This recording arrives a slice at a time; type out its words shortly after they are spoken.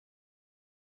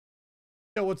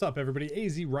Yo, what's up everybody?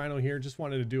 AZ Rhino here. Just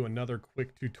wanted to do another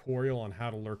quick tutorial on how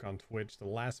to lurk on Twitch. The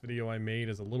last video I made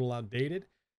is a little outdated.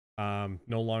 No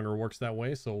longer works that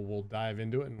way, so we'll dive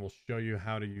into it and we'll show you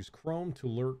how to use Chrome to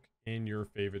lurk in your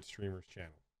favorite streamer's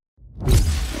channel.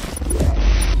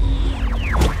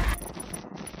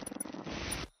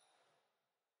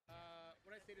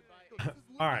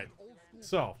 Alright,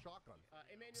 so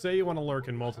say you want to lurk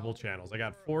in multiple channels. I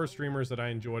got 4 streamers that I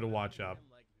enjoy to watch up.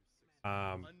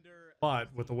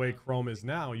 But with the way Chrome is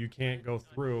now, you can't go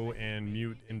through and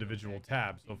mute individual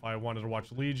tabs. So if I wanted to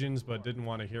watch Legions but didn't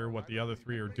want to hear what the other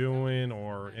 3 are doing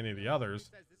or any of the others,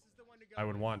 I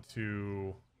would want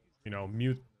to,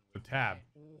 mute the tab.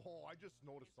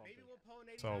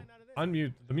 So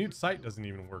unmute, the mute site doesn't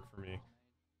even work for me.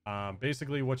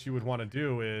 Basically what you would want to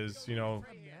do is,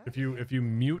 if you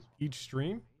mute each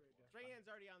stream,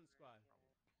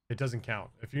 it doesn't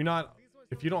count. If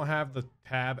you don't have the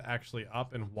tab actually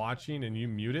up and watching and you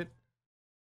mute it,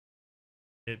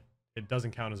 it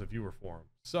doesn't count as a viewer for them.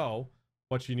 So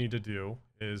what you need to do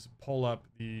is pull up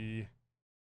this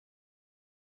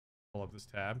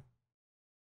tab.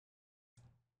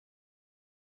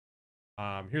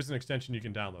 Here's an extension you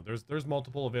can download. There's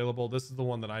multiple available. This is the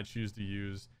one that I choose to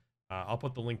use. I'll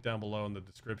put the link down below in the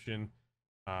description.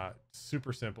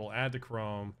 Super simple. Add to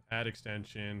Chrome, add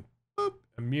extension. Boop,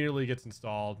 immediately gets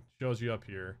installed, shows you up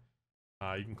here.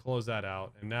 You can close that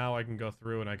out, and now I can go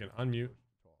through and I can unmute.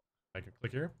 I can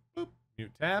click here, boop,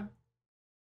 mute tab,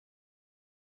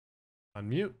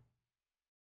 unmute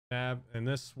tab, and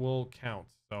this will count.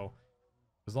 So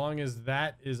as long as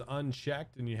that is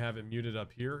unchecked and you have it muted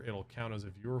up here, it'll count as a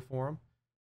viewer for them.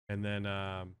 And then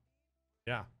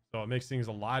yeah, so it makes things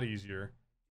a lot easier.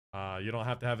 You don't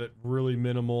have to have it really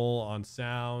minimal on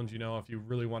sound. If you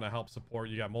really want to help support,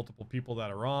 you got multiple people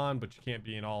that are on, but you can't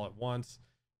be in all at once.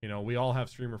 We all have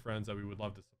streamer friends that we would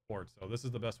love to support. So this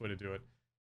is the best way to do it.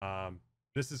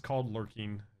 This is called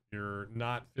lurking. You're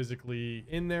not physically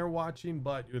in there watching,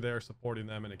 but you're there supporting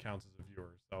them and it counts as a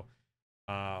viewer. So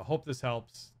hope this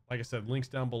helps. Like I said, links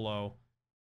down below.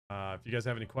 If you guys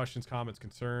have any questions, comments,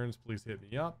 concerns, please hit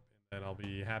me up and I'll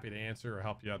be happy to answer or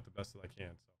help you out the best that I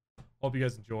can. So hope you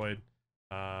guys enjoyed.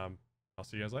 I'll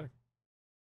see you guys later.